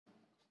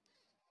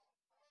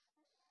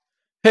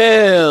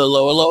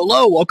Hello, hello,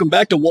 hello. Welcome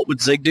back to What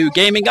Would Zig Do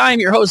Gaming. I am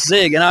your host,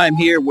 Zig, and I am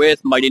here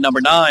with Mighty Number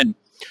 9.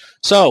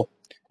 So,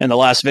 in the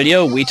last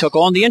video, we took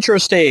on the intro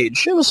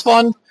stage. It was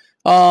fun.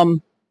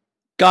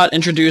 Got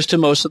introduced to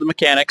most of the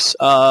mechanics.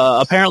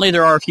 Apparently,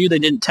 there are a few they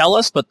didn't tell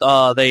us, but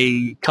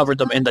they covered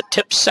them in the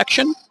tips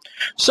section.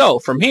 So,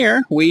 from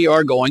here, we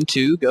are going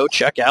to go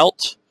check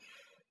out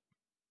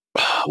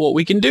what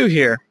we can do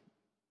here.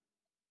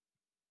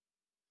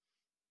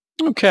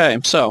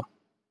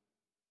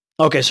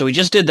 Okay, so we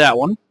just did that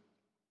one.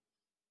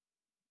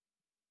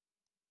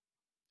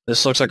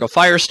 This looks like a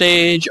fire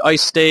stage,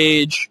 ice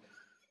stage,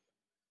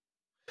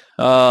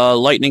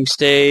 lightning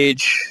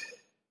stage,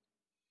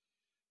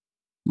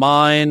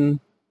 mine,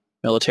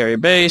 military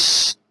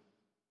base,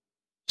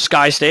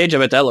 sky stage. I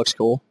bet that looks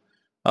cool.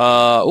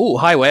 Ooh,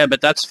 highway. I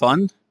bet that's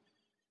fun.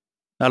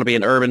 That'll be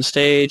an urban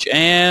stage,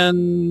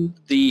 and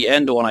the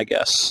end one, I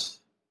guess.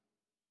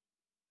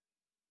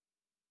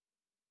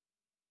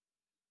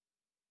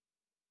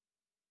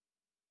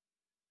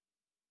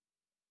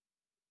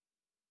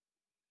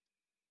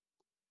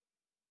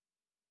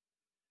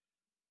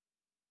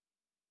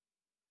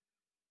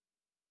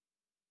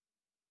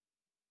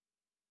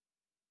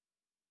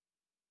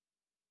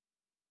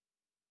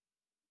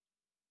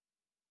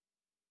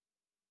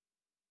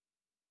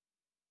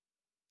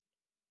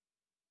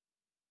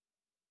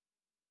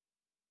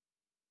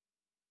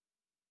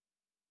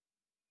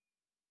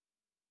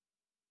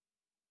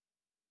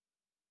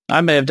 I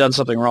may have done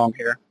something wrong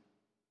here.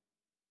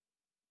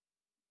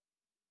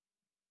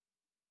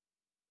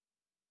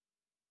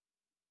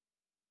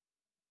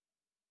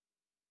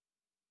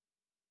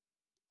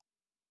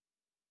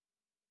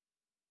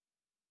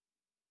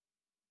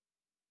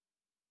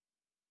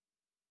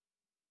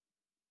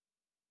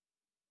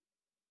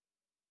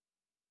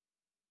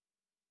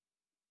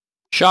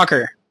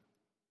 Shocker.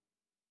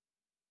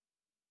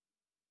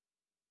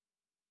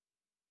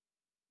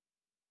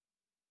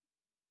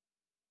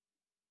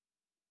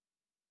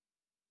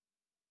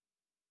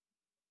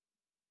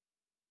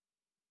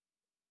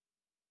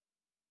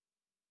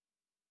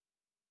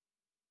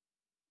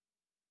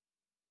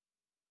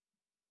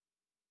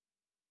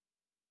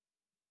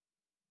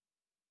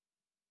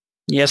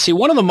 Yeah, see,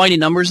 one of the mighty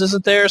numbers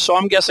isn't there, so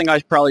I'm guessing I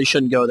probably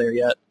shouldn't go there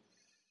yet.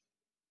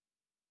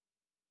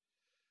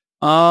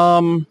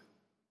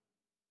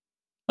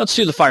 Let's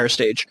do the fire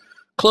stage.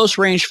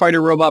 Close-range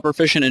fighter robot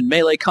proficient in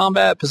melee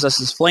combat,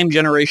 possesses flame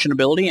generation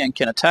ability, and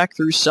can attack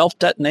through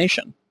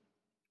self-detonation.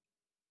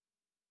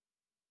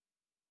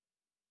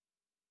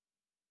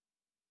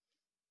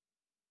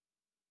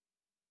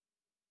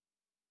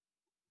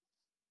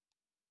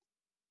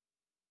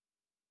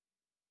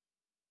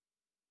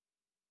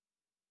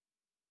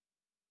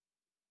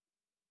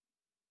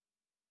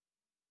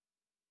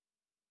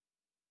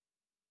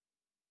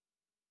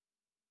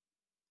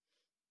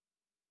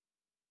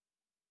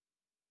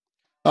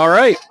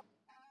 Alright,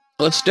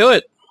 let's do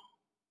it.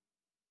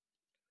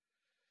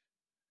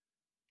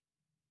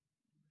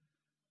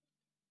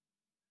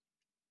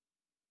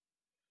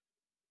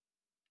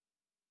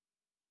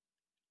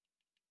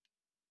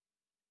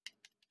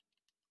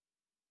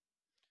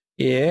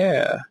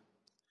 Yeah.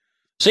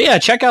 So yeah,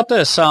 check out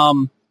this.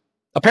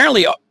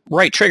 Apparently,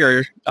 right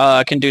trigger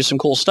can do some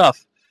cool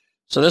stuff.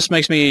 So this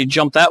makes me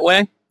jump that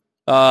way.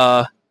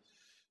 That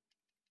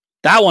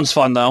one's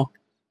fun, though.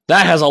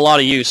 That has a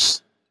lot of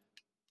use.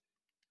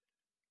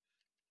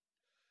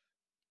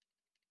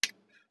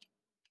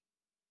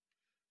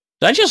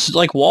 Did I just,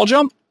 like, wall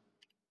jump?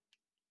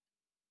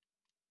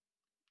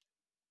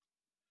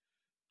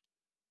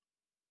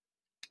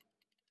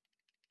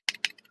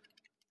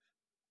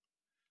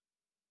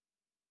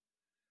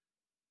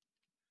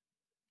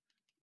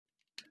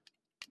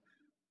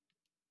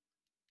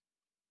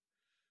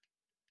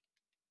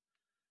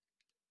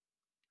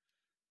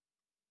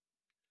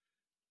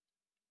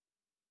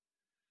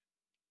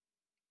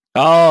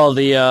 Oh,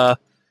 the,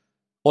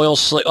 oil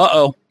slick.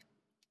 Uh-oh.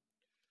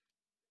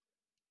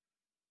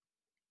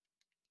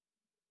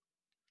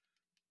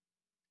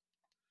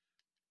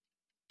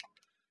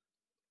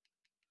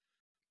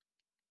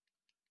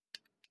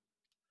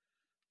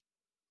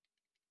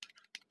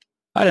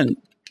 I didn't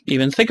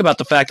even think about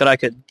the fact that I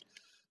could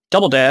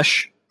double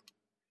dash.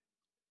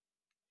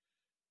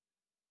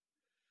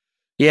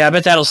 Yeah, I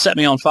bet that'll set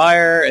me on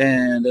fire,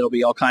 and it'll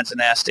be all kinds of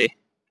nasty.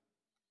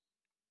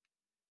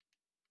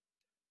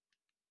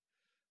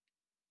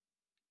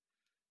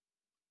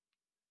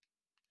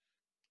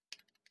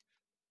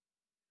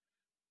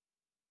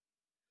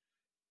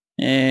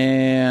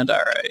 And,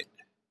 alright.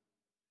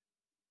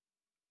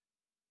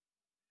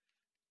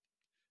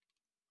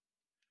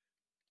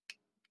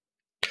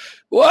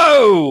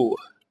 Whoa!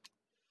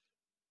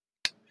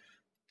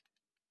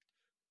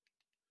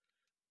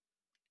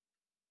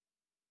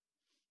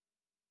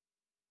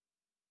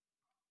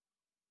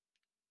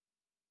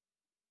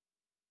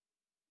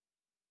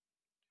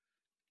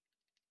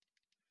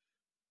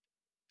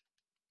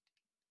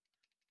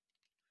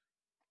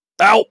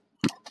 Ow!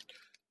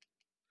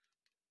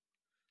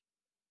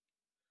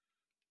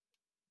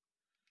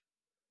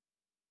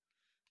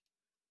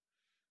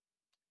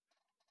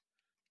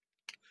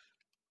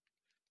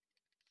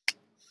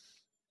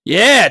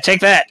 Yeah,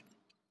 take that.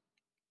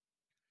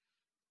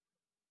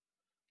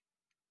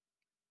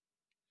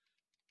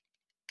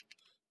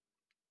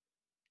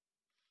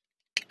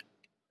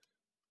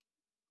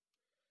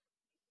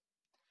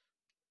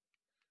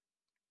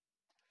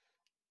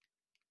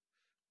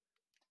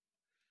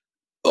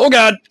 Oh,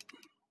 God.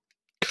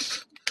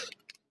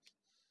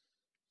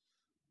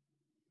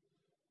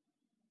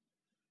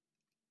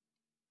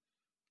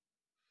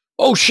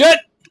 Oh, shit.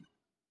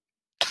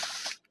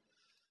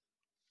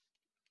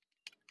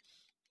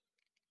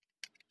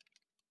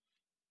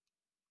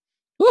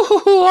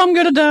 Ooh, I'm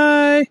gonna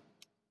die.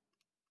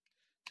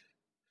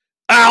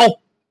 Ow.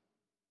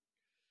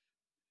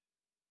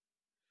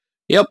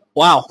 Yep,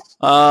 wow.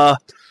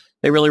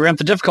 They really ramped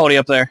the difficulty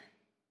up there.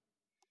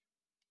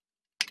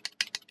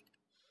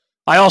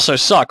 I also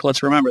suck,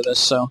 let's remember this,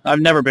 so I've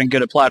never been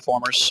good at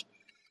platformers.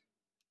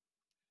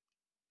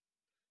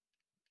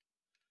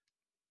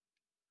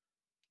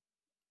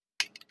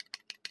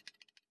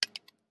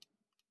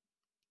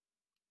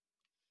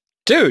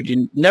 Dude,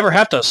 you never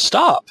have to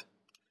stop.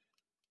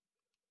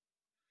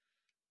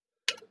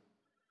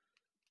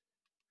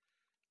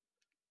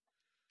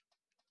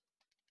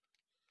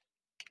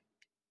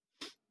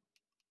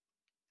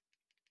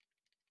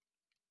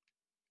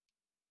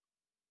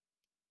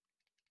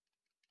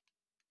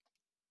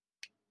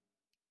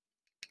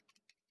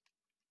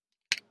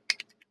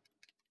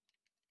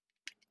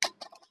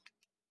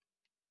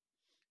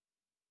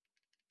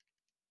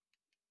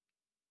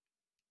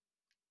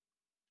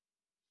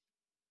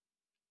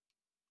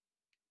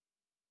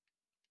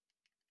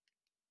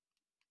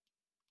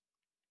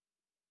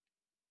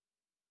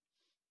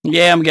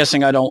 Yeah, I'm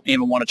guessing I don't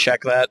even want to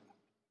check that.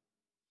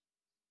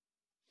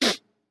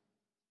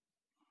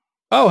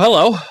 Oh,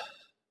 hello.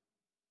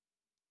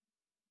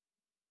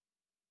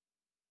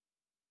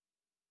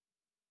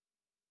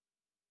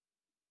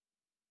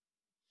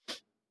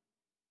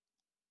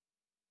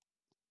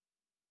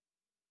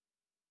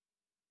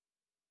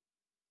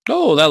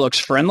 Oh, that looks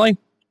friendly.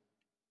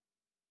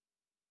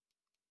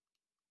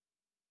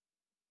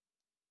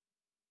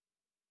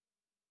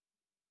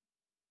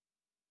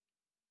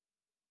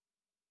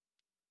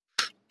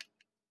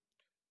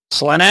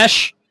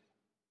 Slanesh?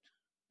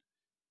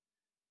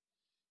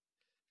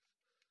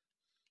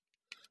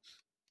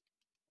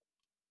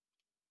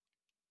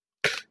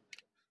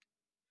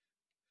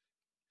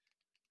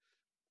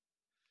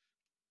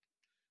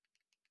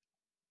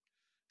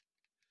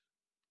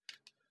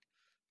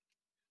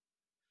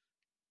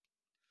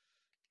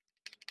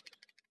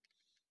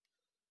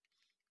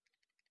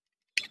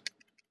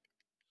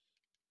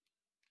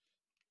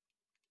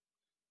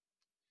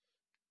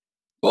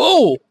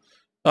 Oh!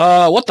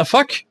 What the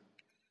fuck?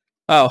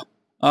 Oh.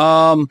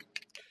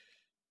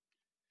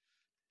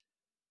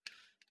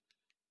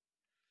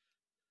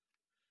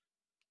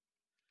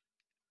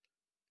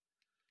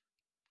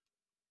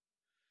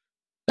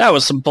 That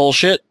was some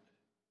bullshit.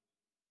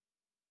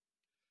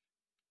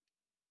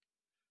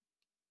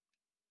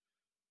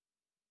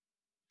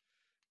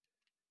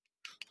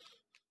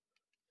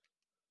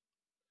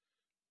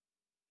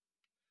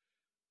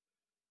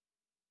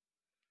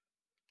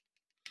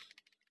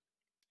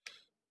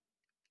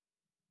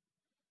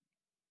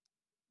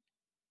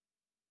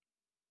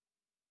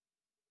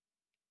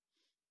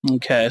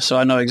 Okay, so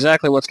I know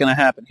exactly what's gonna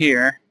happen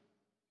here.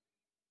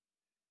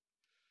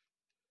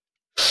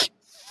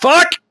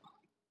 Fuck!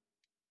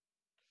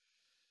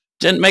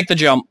 Didn't make the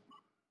jump.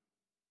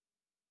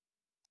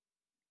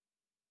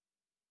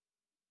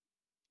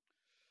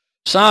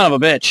 Son of a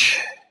bitch.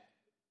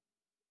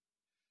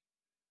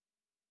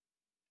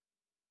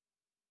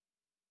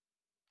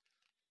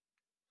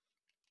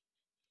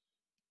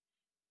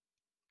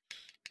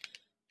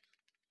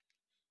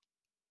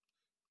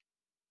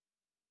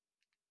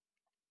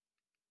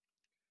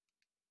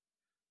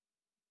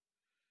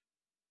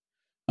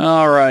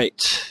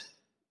 Alright.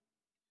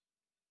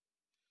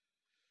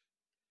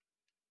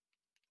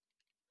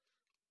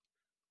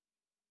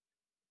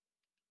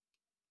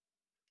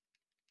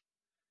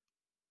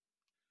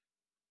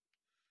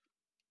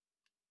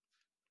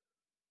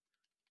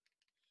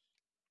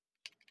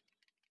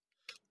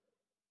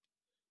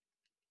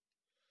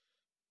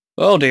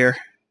 Oh dear.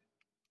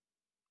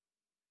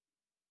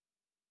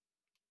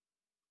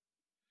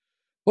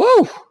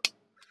 Woo!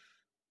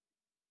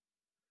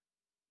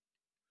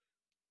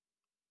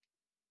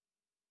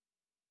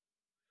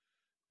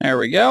 There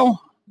we go.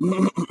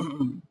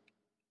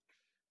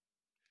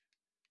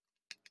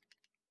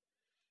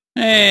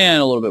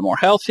 And a little bit more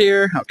health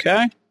here.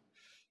 Okay.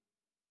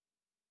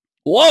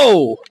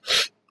 Whoa!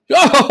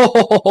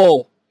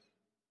 Oh!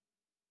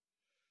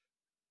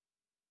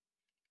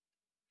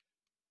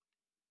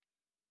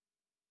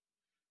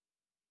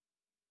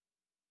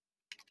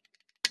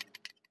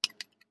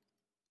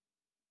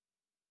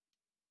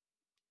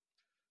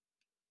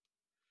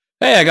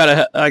 Hey, I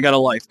got a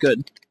life.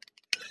 Good.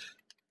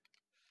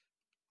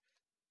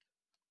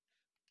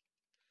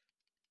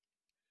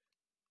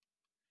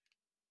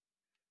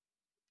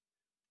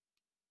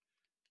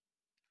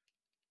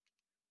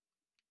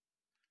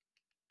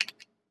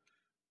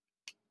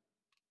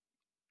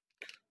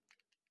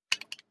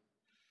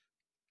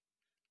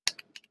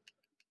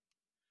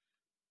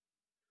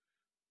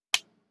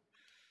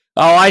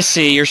 Oh, I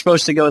see. You're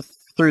supposed to go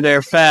through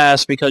there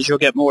fast because you'll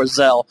get more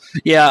Zell.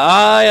 Yeah,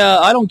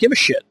 I don't give a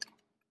shit.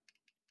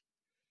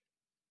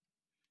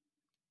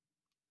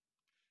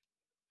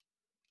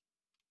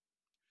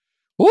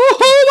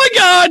 Oh my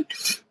god!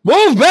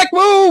 Move, back,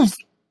 move!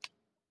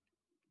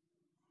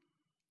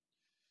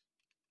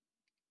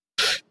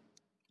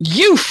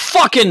 You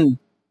fucking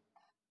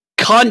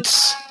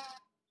cunts!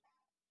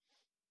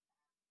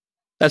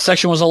 That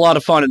section was a lot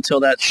of fun until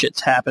that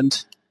shit's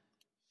happened.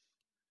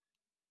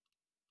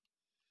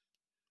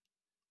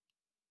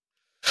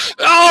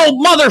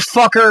 Oh,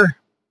 motherfucker!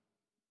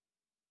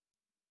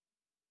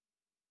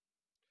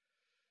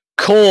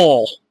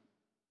 Cool.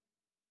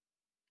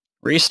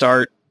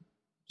 Restart.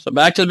 So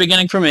back to the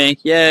beginning for me.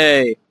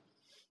 Yay.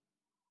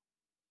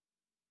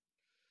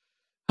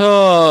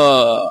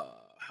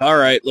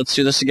 Alright, let's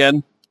do this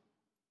again.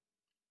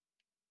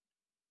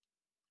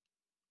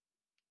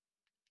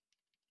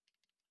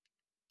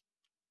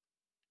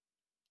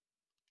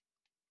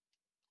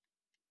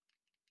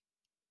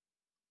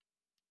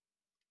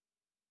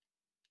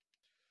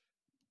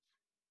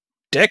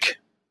 Dick.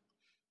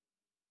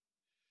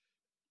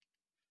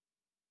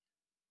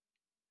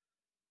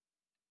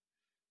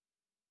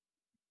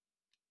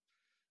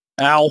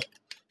 Ow.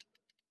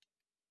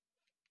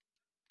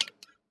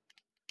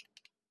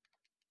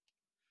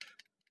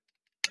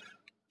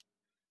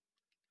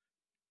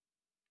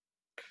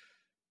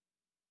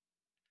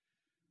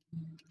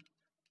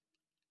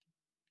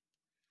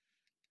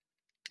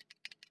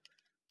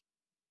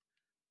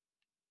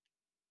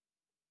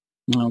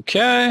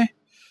 Okay.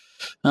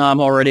 I'm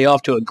already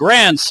off to a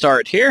grand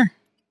start here.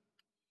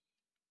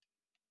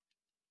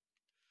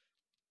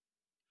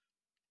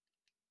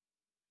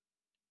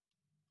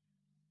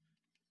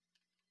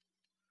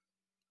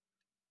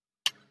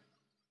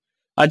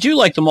 I do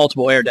like the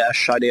multiple air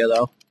dash idea,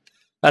 though.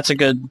 That's a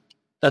good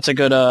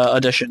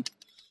addition.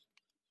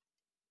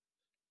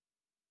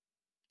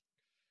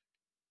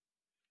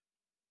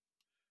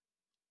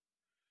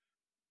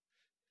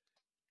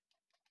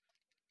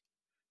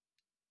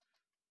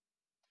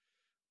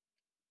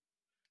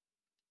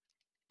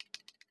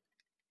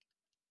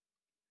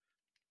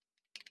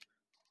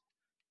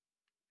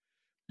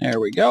 There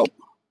we go.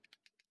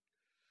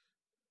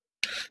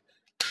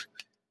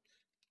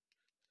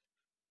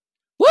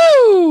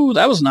 Woo!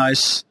 That was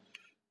nice.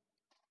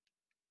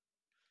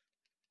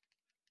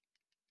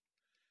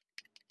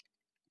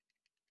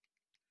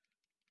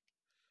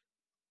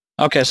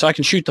 Okay, so I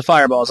can shoot the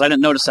fireballs. I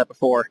didn't notice that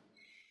before.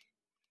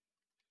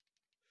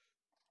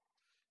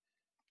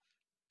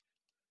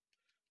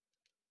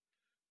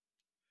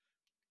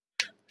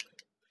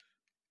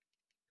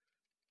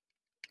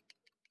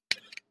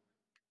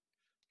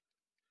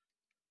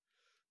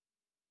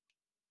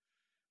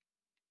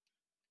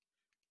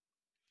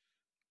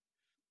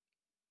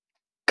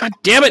 God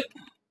damn it!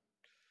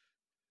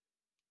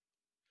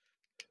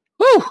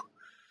 Woo!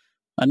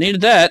 I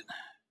needed that.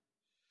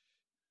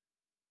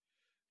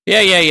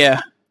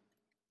 Yeah.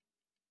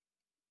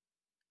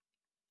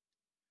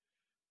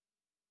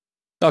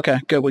 Okay,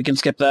 good. We can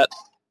skip that.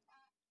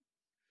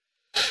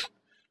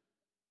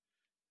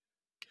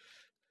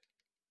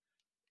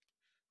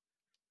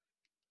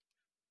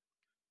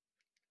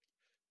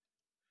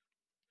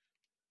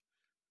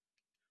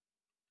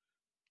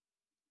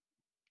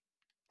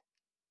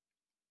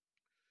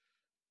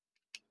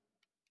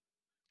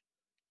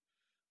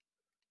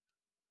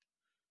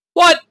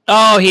 What?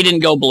 Oh, he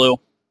didn't go blue.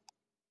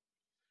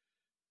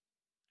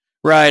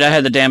 Right, I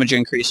had the damage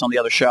increase on the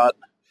other shot.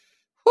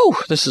 Whew,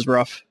 this is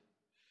rough.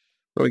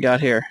 What do we got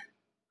here?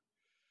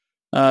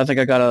 I think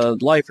I got a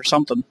life or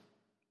something.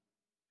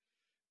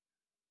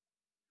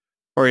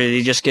 Or did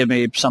he just give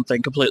me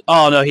something complete?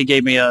 Oh, no, he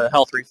gave me a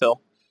health refill.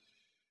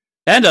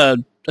 And a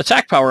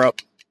attack power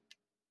up.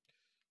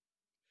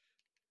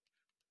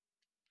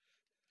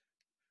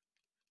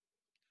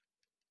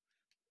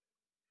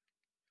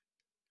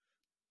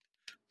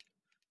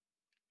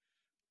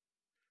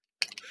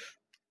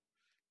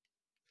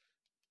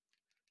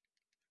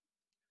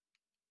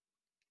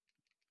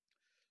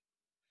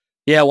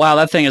 Yeah, wow,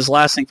 that thing is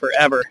lasting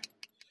forever.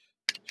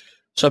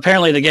 So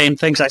apparently the game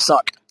thinks I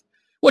suck.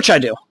 Which I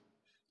do.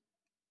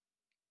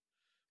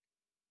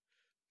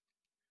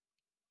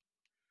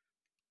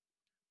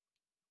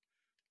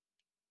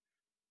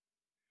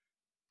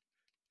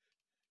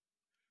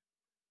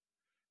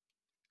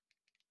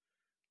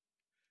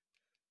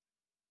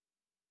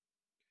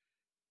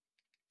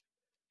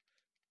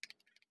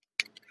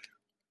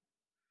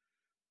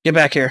 Get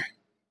back here.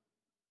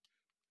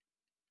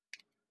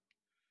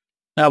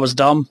 That was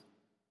dumb.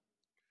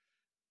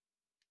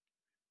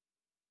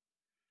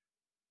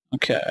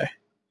 Okay.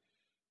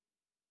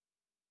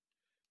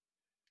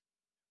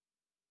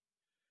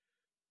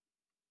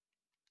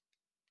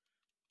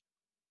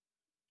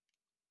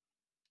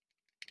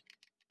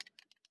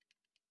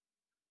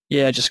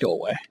 Yeah, just go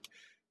away.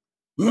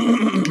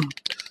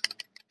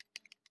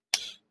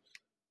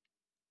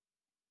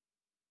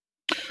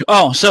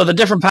 Oh, so the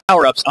different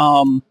power-ups.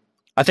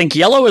 I think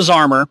yellow is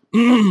armor.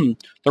 The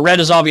red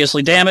is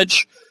obviously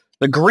damage.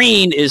 The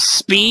green is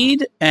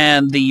speed,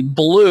 and the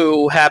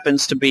blue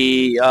happens to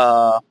be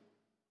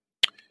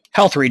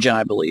health regen,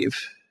 I believe.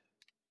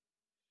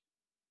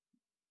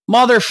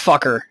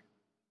 Motherfucker.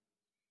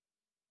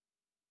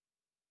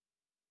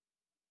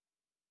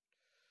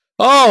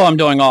 Oh, I'm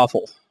doing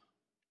awful.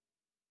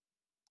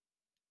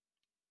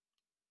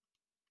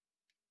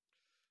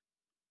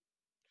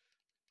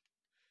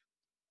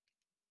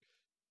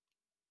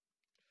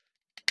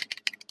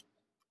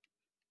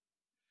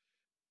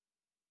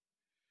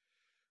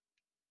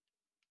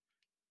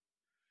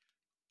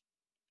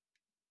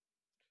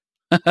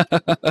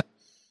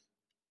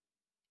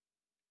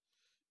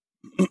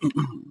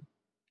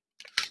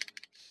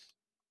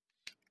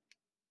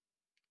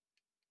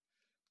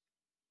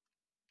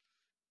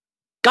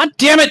 God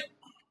damn it!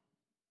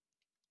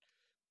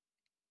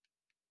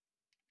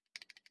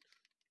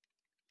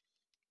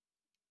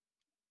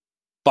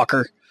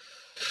 Fucker.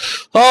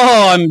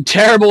 Oh, I'm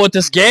terrible at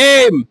this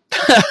game!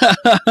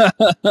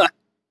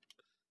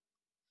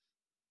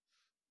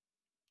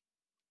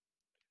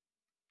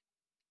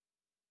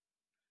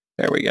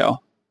 There we go.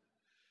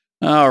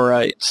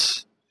 Alright.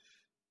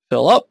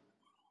 Fill up.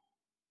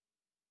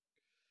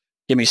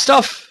 Give me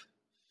stuff.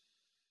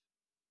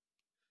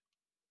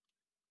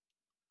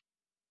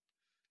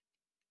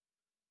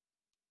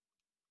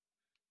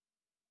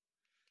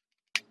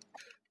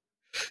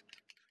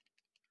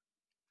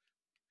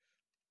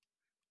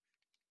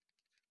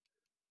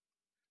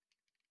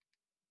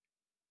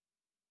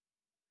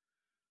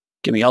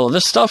 Give me all of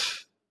this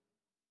stuff.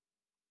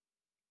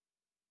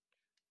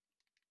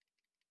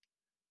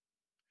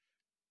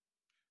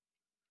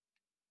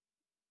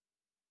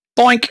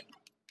 Boink!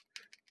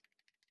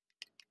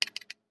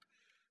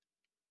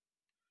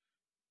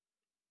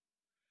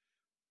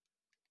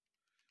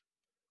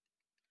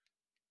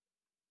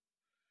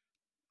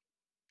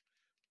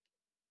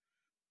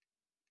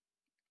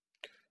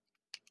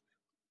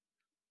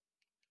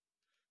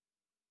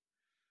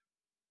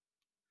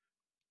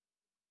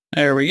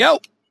 There we go.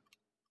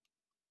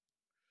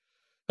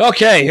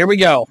 Okay, here we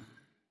go.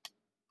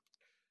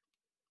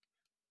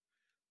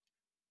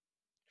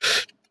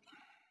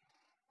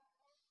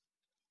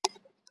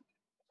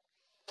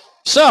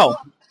 So,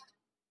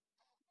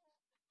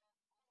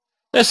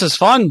 this is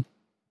fun.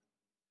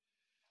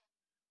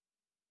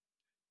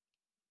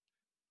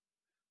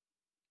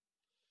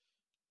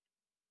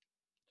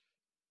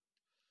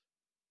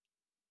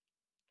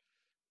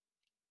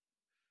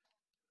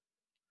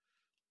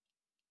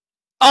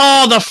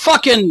 Oh, the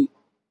fucking...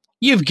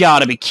 You've got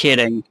to be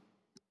kidding.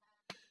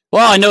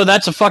 Well, I know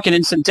that's a fucking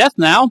instant death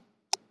now.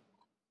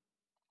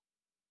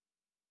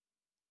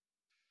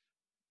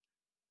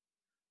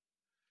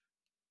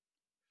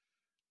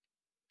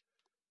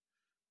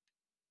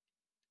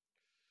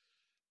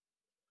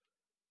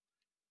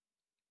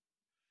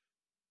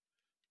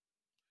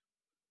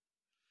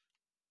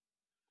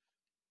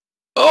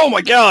 Oh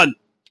my god!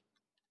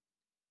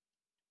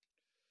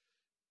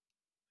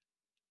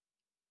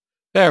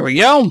 There we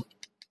go.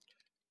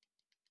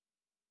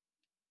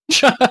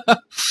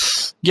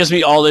 Gives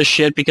me all this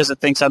shit because it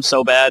thinks I'm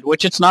so bad,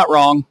 which it's not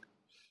wrong.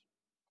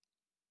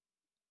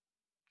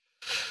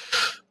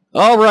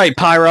 Alright,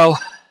 Pyro.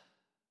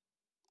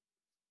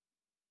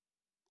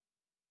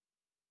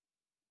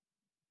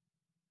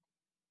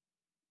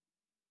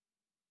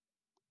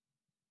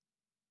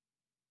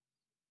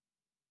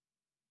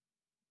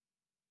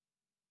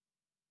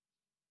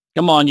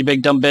 Come on, you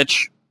big dumb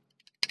bitch.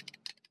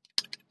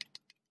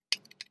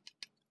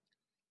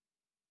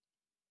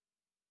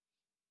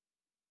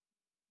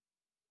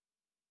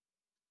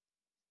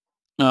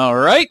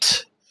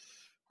 Alright.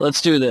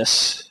 Let's do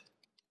this.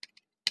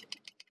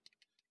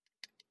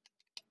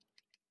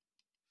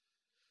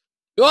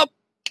 Oh,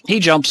 he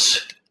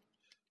jumps.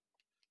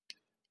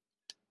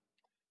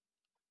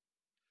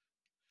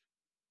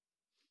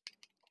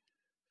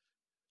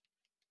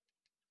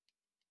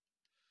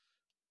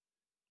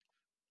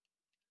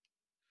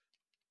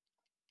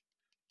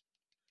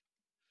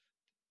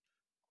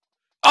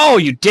 Oh,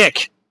 you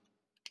dick!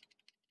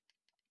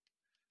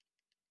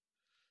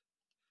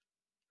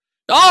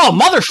 Oh,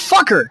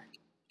 motherfucker!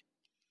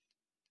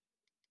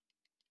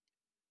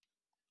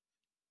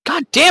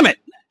 God damn it!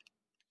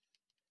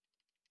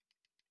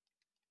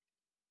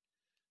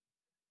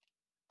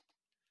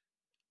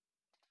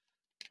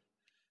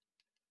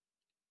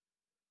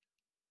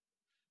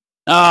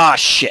 Ah,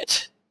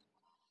 shit.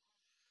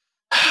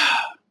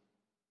 I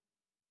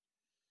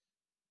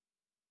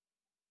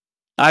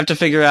have to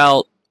figure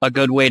out a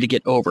good way to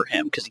get over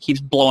him, because he keeps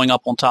blowing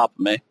up on top of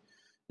me.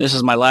 This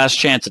is my last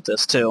chance at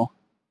this, too.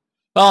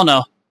 Oh,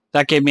 no.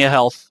 That gave me a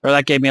health. Or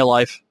that gave me a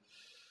life.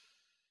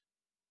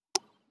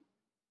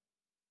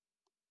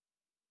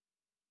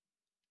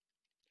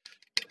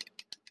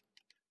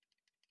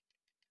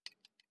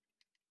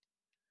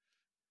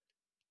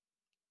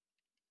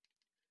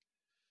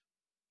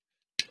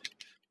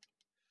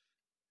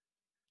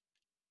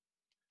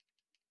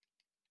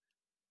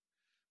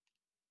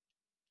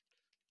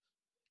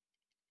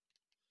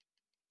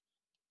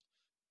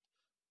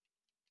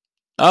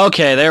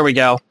 Okay, there we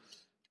go.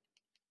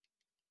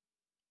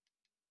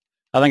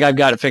 I think I've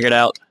got it figured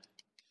out.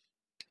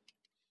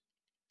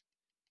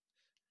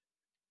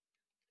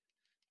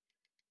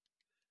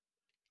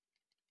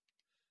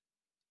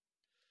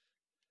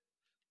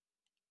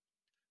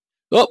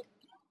 Oh!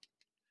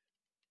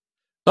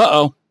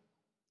 Uh-oh.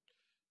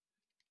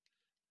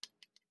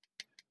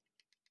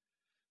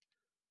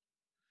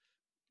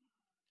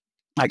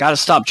 I gotta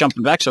stop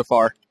jumping back so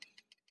far.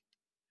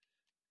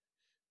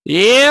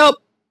 Yep!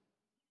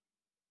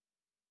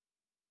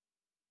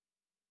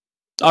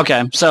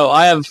 Okay, so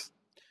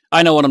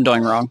I know what I'm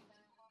doing wrong.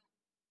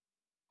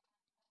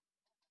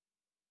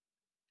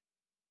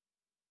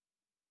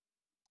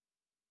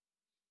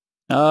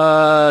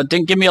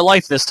 Didn't give me a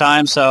life this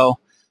time, so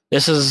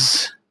this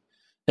is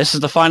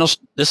the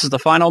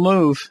final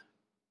move.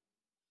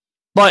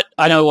 But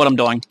I know what I'm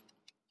doing.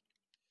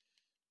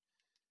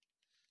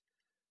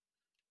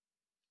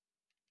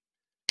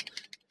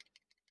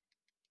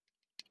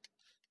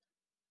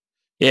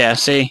 Yeah,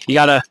 see, you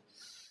gotta.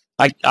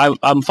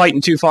 I'm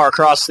fighting too far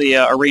across the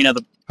arena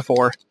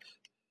before.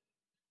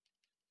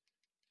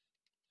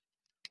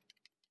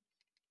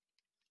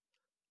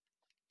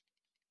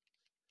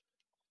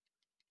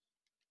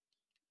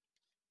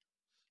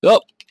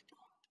 Oh.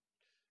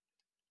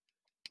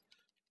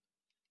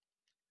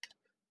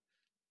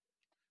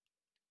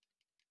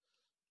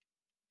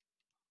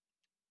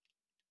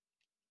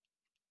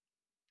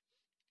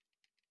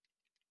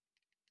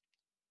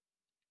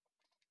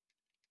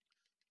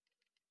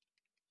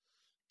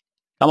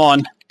 Come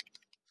on.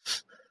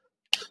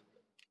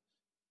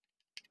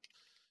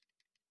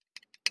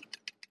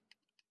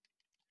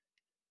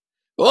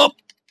 Oh.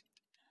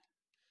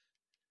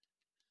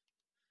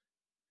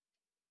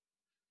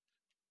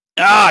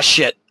 Ah,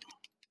 shit.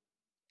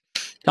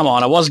 Come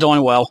on, I was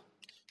doing well.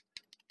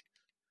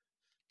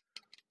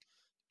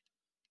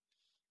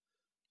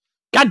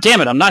 God damn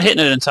it, I'm not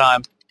hitting it in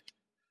time.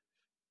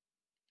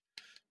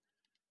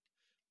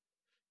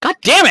 God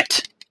damn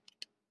it!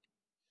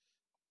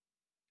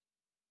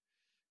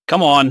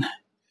 Come on.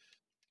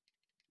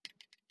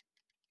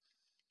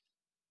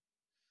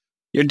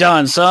 You're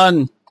done,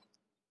 son.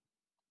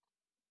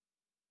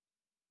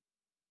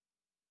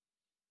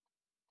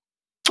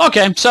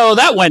 Okay, so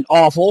that went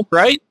awful,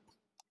 right?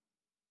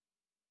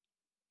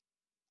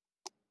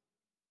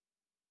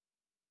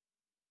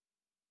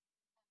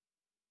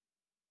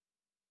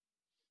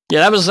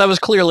 Yeah, that was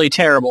clearly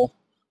terrible.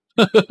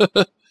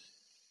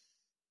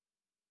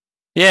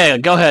 Yeah,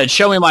 go ahead.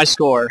 Show me my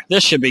score.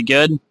 This should be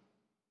good.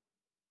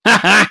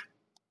 Haha.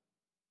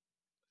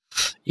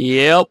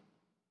 Yep.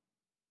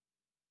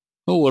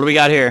 Ooh, what do we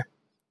got here?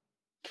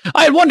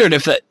 I had wondered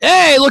if that...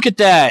 Hey, look at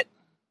that!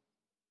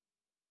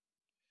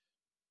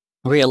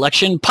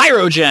 Re-election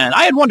Pyrogen.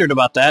 I had wondered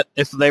about that,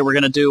 if they were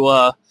going to do...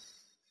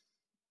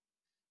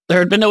 There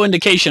had been no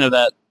indication of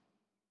that.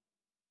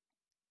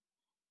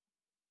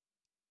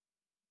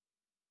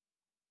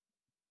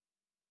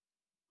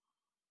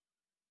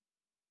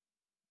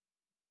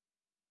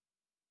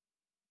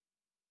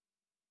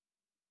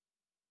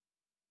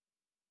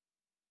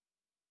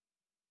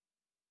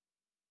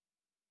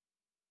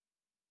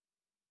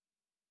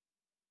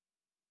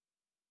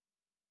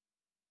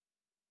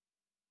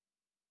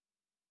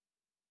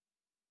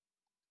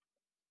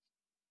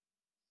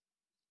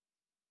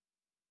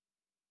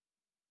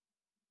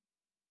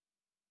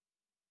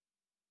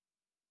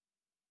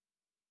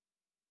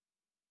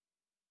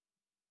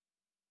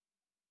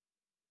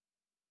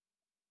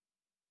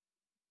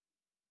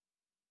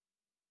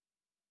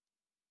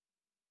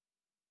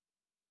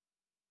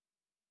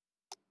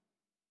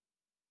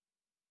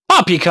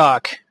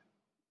 Poppycock!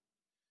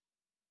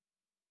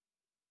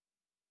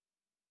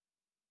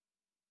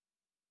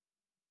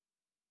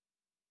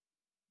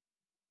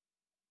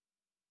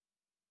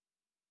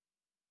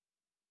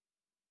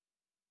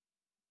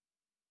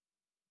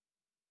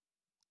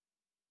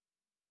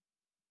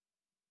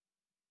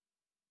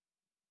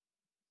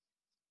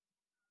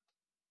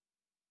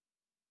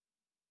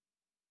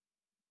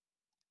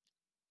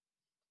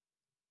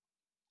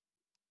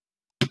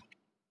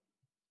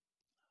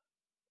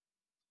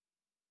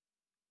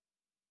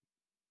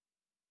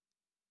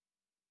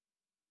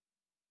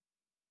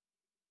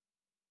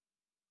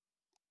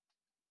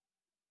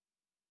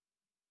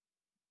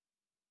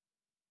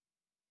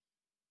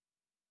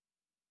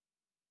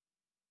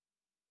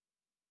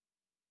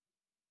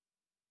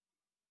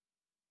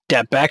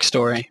 That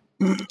backstory.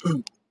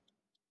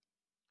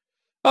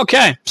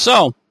 Okay,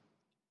 so...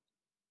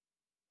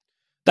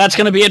 That's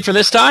going to be it for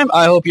this time.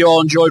 I hope you all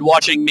enjoyed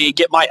watching me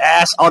get my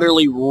ass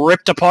utterly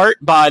ripped apart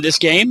by this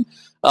game.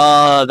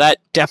 That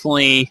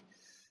definitely...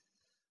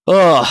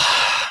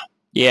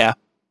 yeah.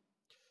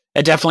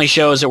 It definitely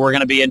shows that we're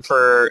going to be in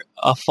for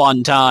a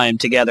fun time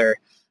together.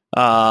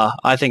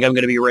 I think I'm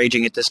going to be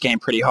raging at this game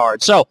pretty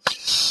hard. So,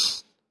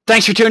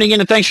 thanks for tuning in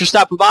and thanks for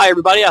stopping by,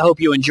 everybody. I hope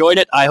you enjoyed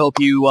it. I hope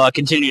you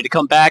continue to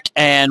come back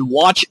and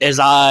watch as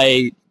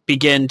I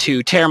begin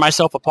to tear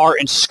myself apart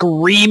and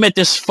scream at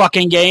this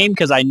fucking game,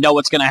 because I know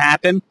it's going to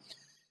happen.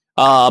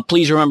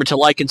 Please remember to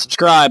like and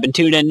subscribe and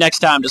tune in next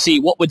time to see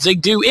what would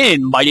Zig do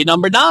in Mighty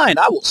Number 9.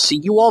 I will see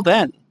you all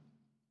then.